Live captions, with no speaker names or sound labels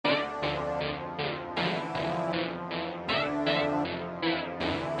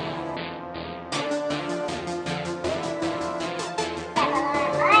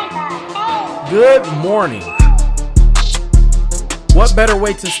Good morning. What better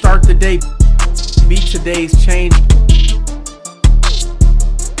way to start the day? Be today's change.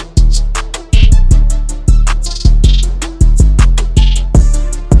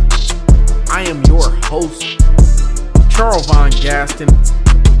 I am your host, Charles Von Gaston.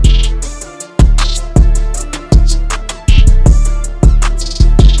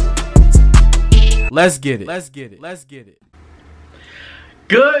 Let's get it.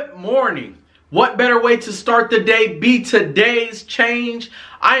 Good morning. What better way to start the day? Be today's change.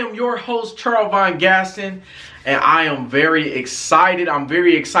 I am your host, Charles Von Gaston, and I am very excited.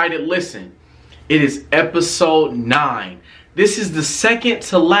 Listen, it is episode 9. This is the second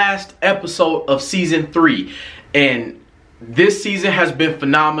to last episode of season 3, and this season has been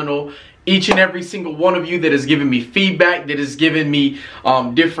phenomenal. Each and every single one of you that has given me feedback, that has given me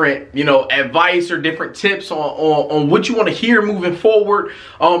different, advice or different tips on what you want to hear moving forward,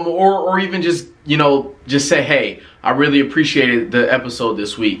 or even just say, hey, I really appreciated the episode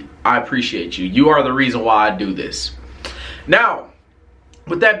this week. I appreciate you. You are the reason why I do this. Now,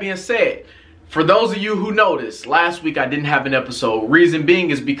 with that being said, for those of you who noticed, last week I didn't have an episode. Reason being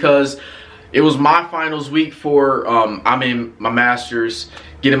is because it was my finals week for, I'm in my master's,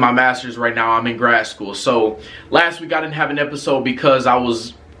 getting my master's right now. I'm in grad school. So last week I didn't have an episode because I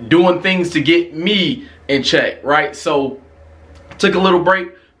was doing things to get me in check, right? So took a little break,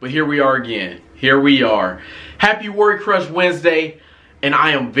 but here we are again. Here we are. Happy Worry Crush Wednesday, and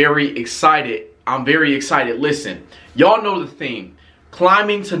I am very excited. I'm very excited. Listen, y'all know the theme,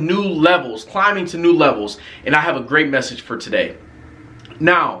 climbing to new levels, and I have a great message for today.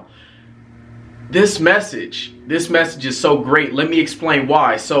 Now, this message is so great. Let me explain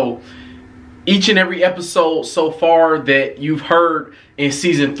why. So each and every episode so far that you've heard in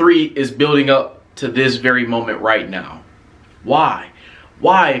season 3 is building up to this very moment right now. Why?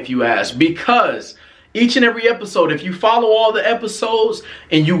 Why, if you ask? Because each and every episode, if you follow all the episodes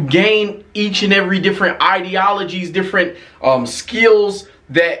and you gain each and every different ideologies, different skills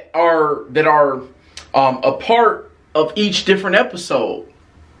that are a part of each different episode,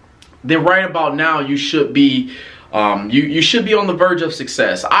 then right about now you should be you should be on the verge of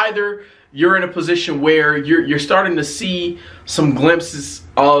success. Either you're in a position where you're starting to see some glimpses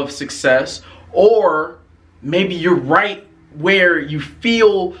of success, or maybe you're right where you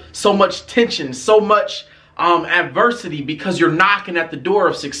feel so much tension, so much adversity, because you're knocking at the door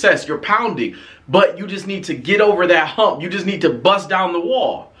of success. You're pounding, but you just need to get over that hump. You just need to bust down the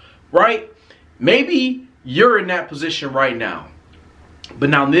wall, right? Maybe you're in that position right now. But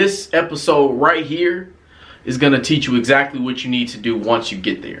now this episode right here is going to teach you exactly what you need to do once you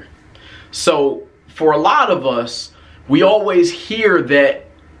get there. So for a lot of us, we always hear that,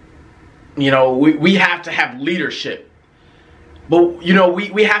 we have to have leadership. But,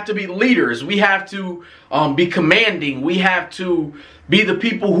 we have to be leaders. We have to be commanding. We have to be the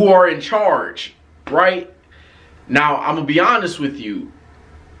people who are in charge, right? Now, I'm going to be honest with you.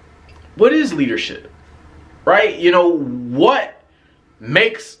 What is leadership, right? What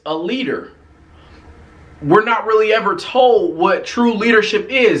makes a leader? We're not really ever told what true leadership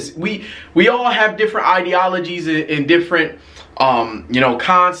is. We all have different ideologies and different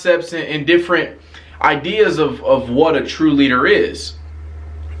concepts and different ideas of what a true leader is.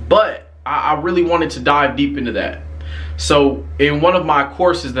 But I really wanted to dive deep into that. So in one of my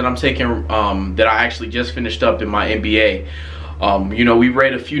courses that I'm taking, that I actually just finished up in my MBA, we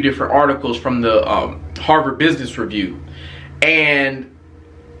read a few different articles from the Harvard Business Review. And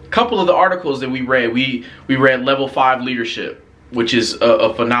a couple of the articles that we read Level 5 Leadership, which is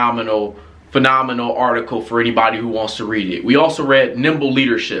a phenomenal article for anybody who wants to read it. We also read Nimble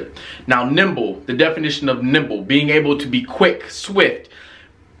Leadership. Now, nimble, the definition of nimble, being able to be quick, swift,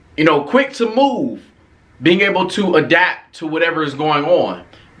 quick to move, being able to adapt to whatever is going on.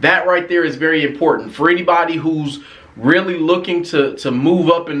 That right there is very important for anybody who's really looking to move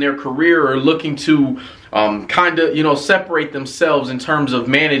up in their career, or looking to separate themselves in terms of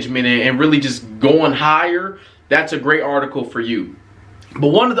management and really just going higher. That's a great article for you. But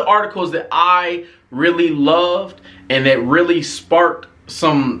one of the articles that I really loved and that really sparked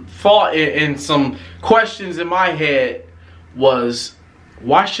some thought and some questions in my head was,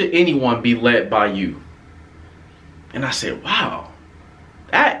 why should anyone be led by you? And I said, wow,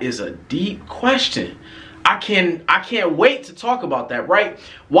 that is a deep question. I can't wait to talk about that, right?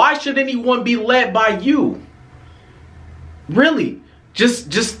 Why should anyone be led by you? Really, just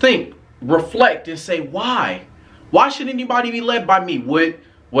think, reflect, and say, why? Why should anybody be led by me?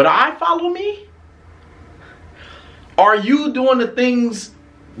 Would I follow me? Are you doing the things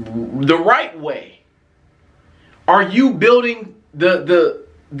the right way? Are you building the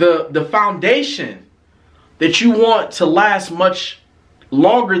the foundation that you want to last much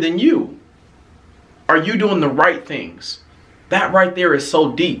longer than you? Are you doing the right things? That right there is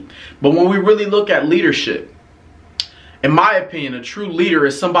so deep. But when we really look at leadership, in my opinion, a true leader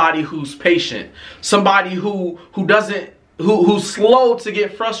is somebody who's patient, somebody who's slow to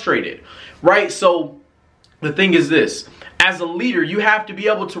get frustrated, right? So the thing is this: as a leader, you have to be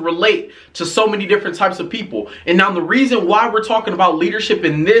able to relate to so many different types of people. And now the reason why we're talking about leadership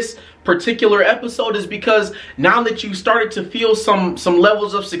in this particular episode is because now that you started to feel some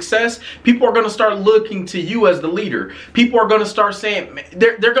levels of success, people are going to start looking to you as the leader. People are going to start saying,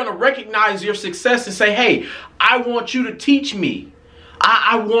 they're going to recognize your success and say, hey, I want you to teach me.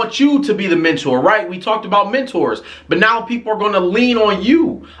 I want you to be the mentor, right? We talked about mentors, but now people are going to lean on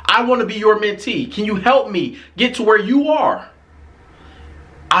you. I want to be your mentee. Can you help me get to where you are?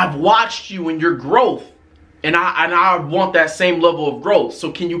 I've watched you in your growth, and I want that same level of growth.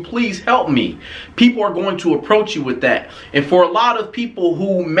 So can you please help me? People are going to approach you with that. And for a lot of people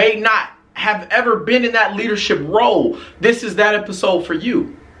who may not have ever been in that leadership role, this is that episode for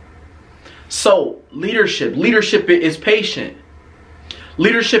you. So leadership is patient.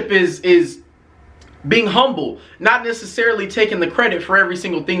 Leadership is being humble, not necessarily taking the credit for every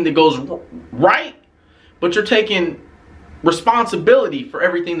single thing that goes right, but you're taking responsibility for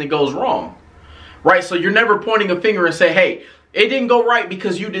everything that goes wrong, right? So you're never pointing a finger and say, hey, it didn't go right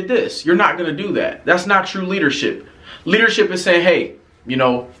because you did this. You're not going to do that. That's not true leadership. Leadership is saying, hey,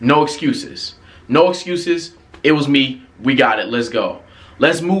 no excuses. No excuses. It was me. We got it. Let's go.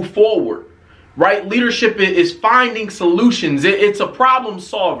 Let's move forward. Right? Leadership is finding solutions. It's a problem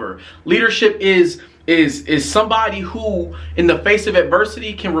solver. Leadership is somebody who, in the face of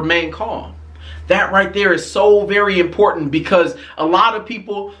adversity, can remain calm. That right there is so very important, because a lot of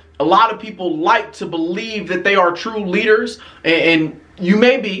people like to believe that they are true leaders, and you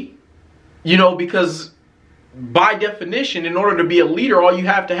may be, because by definition, in order to be a leader, all you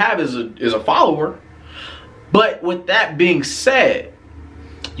have to have is a follower. But with that being said,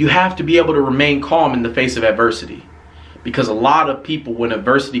 you have to be able to remain calm in the face of adversity, because a lot of people, when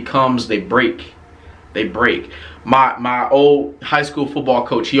adversity comes, they break. They break. My old high school football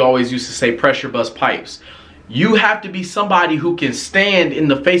coach, he always used to say, pressure bust pipes. You have to be somebody who can stand in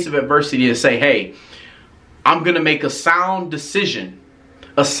the face of adversity and say, hey, I'm going to make a sound decision.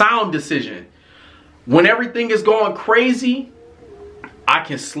 A sound decision. When everything is going crazy, I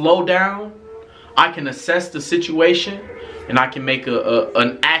can slow down. I can assess the situation. And I can make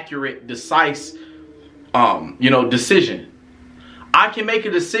an accurate, decisive, decision. I can make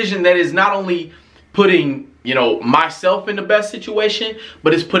a decision that is not only putting, myself in the best situation,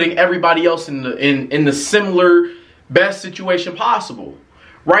 but it's putting everybody else in the similar best situation possible,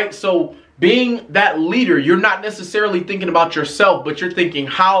 right? So being that leader, you're not necessarily thinking about yourself, but you're thinking,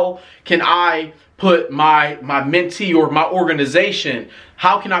 how can I put my mentee or my organization?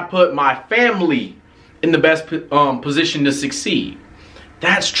 How can I put my family in the best position to succeed?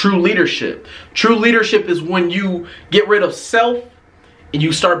 That's true leadership. True leadership is when you get rid of self and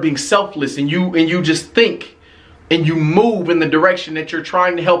you start being selfless, and you just think and you move in the direction that you're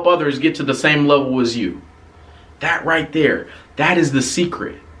trying to help others get to the same level as you. That right there, that is the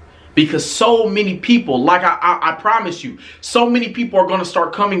secret. Because so many people, like I promise you, so many people are going to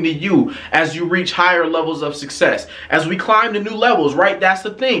start coming to you as you reach higher levels of success. As we climb to new levels, right? That's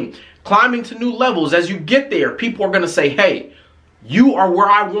the thing. Climbing to new levels, as you get there, people are going to say, hey, you are where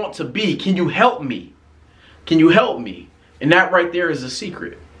I want to be. Can you help me? Can you help me? And that right there is a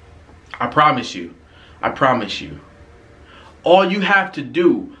secret. I promise you. I promise you. All you have to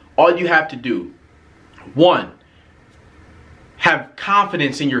do, one, have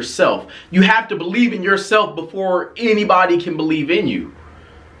confidence in yourself. You have to believe in yourself before anybody can believe in you.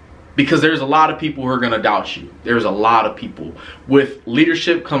 Because there's a lot of people who are going to doubt you. There's a lot of people. With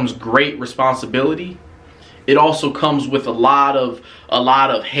leadership comes great responsibility. It also comes with a lot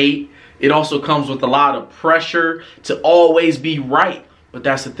of hate. It also comes with a lot of pressure to always be right. But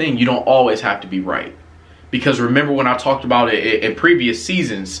that's the thing. You don't always have to be right. Because remember when I talked about it in previous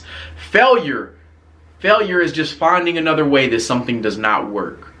seasons, failure is just finding another way that something does not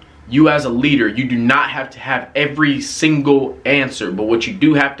work. You as a leader, you do not have to have every single answer. But what you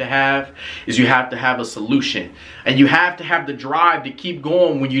do have to have is you have to have a solution. And you have to have the drive to keep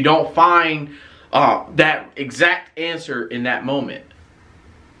going when you don't find that exact answer in that moment.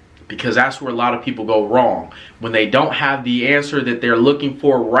 Because that's where a lot of people go wrong. When they don't have the answer that they're looking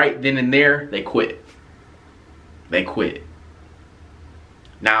for right then and there, they quit. They quit.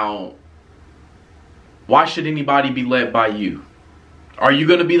 Now, why should anybody be led by you? Are you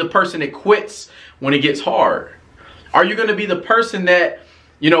going to be the person that quits when it gets hard? Are you going to be the person that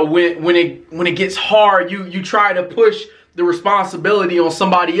You know, when it gets hard, you try to push the responsibility on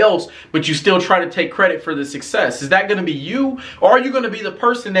somebody else, but you still try to take credit for the success. Is that going to be you? Or are you going to be the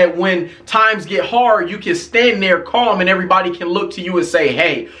person that when times get hard, you can stand there calm and everybody can look to you and say,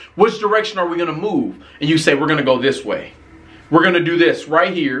 hey, which direction are we going to move? And you say, we're going to go this way. We're going to do this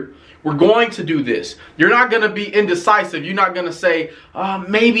right here. We're going to do this. You're not going to be indecisive. You're not going to say,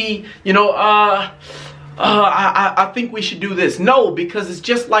 maybe, you know, I think we should do this. No, because it's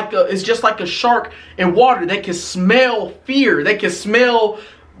just like a shark in water. They can smell fear. They can smell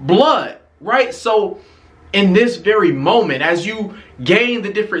blood, right? So in this very moment, as you gain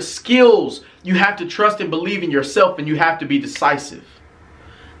the different skills, you have to trust and believe in yourself, and you have to be decisive.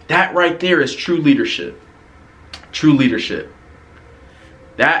 That right there is true leadership. True leadership.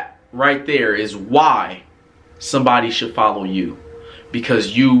 That right there is why somebody should follow you,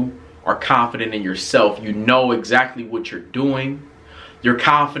 because you are confident in yourself. You know exactly what you're doing. You're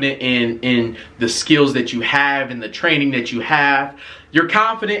confident in the skills that you have and the training that you have. You're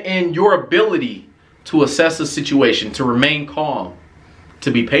confident in your ability to assess a situation, to remain calm,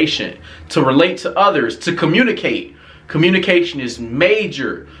 to be patient, to relate to others, to communicate. Communication is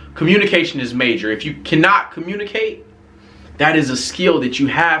major. Communication is major. If you cannot communicate, that is a skill that you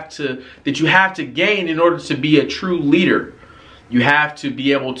have to gain in order to be a true leader. You have to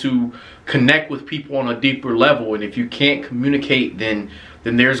be able to connect with people on a deeper level. And if you can't communicate, then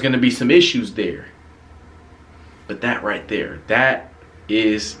there's going to be some issues there. But that right there, that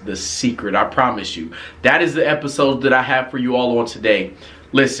is the secret. I promise you. That is the episode that I have for you all on today.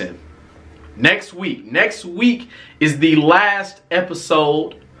 Listen, next week is the last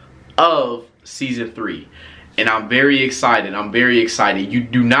episode of season 3. And I'm very excited. You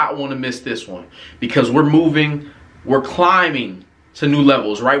do not want to miss this one, because we're climbing to new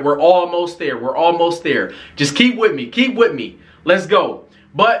levels, right? We're almost there. Just keep with me. Let's go.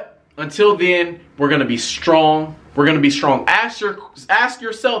 But until then, we're going to be strong. Ask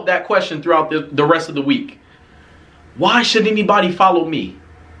yourself that question throughout the rest of the week. Why should anybody follow me?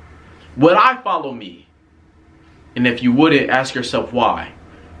 Would I follow me? And if you wouldn't, ask yourself why,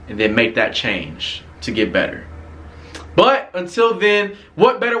 and then make that change to get better. But until then,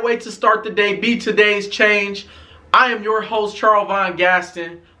 what better way to start the day? Be today's change. I am your host, Charles Von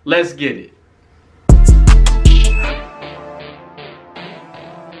Gaston. Let's get it.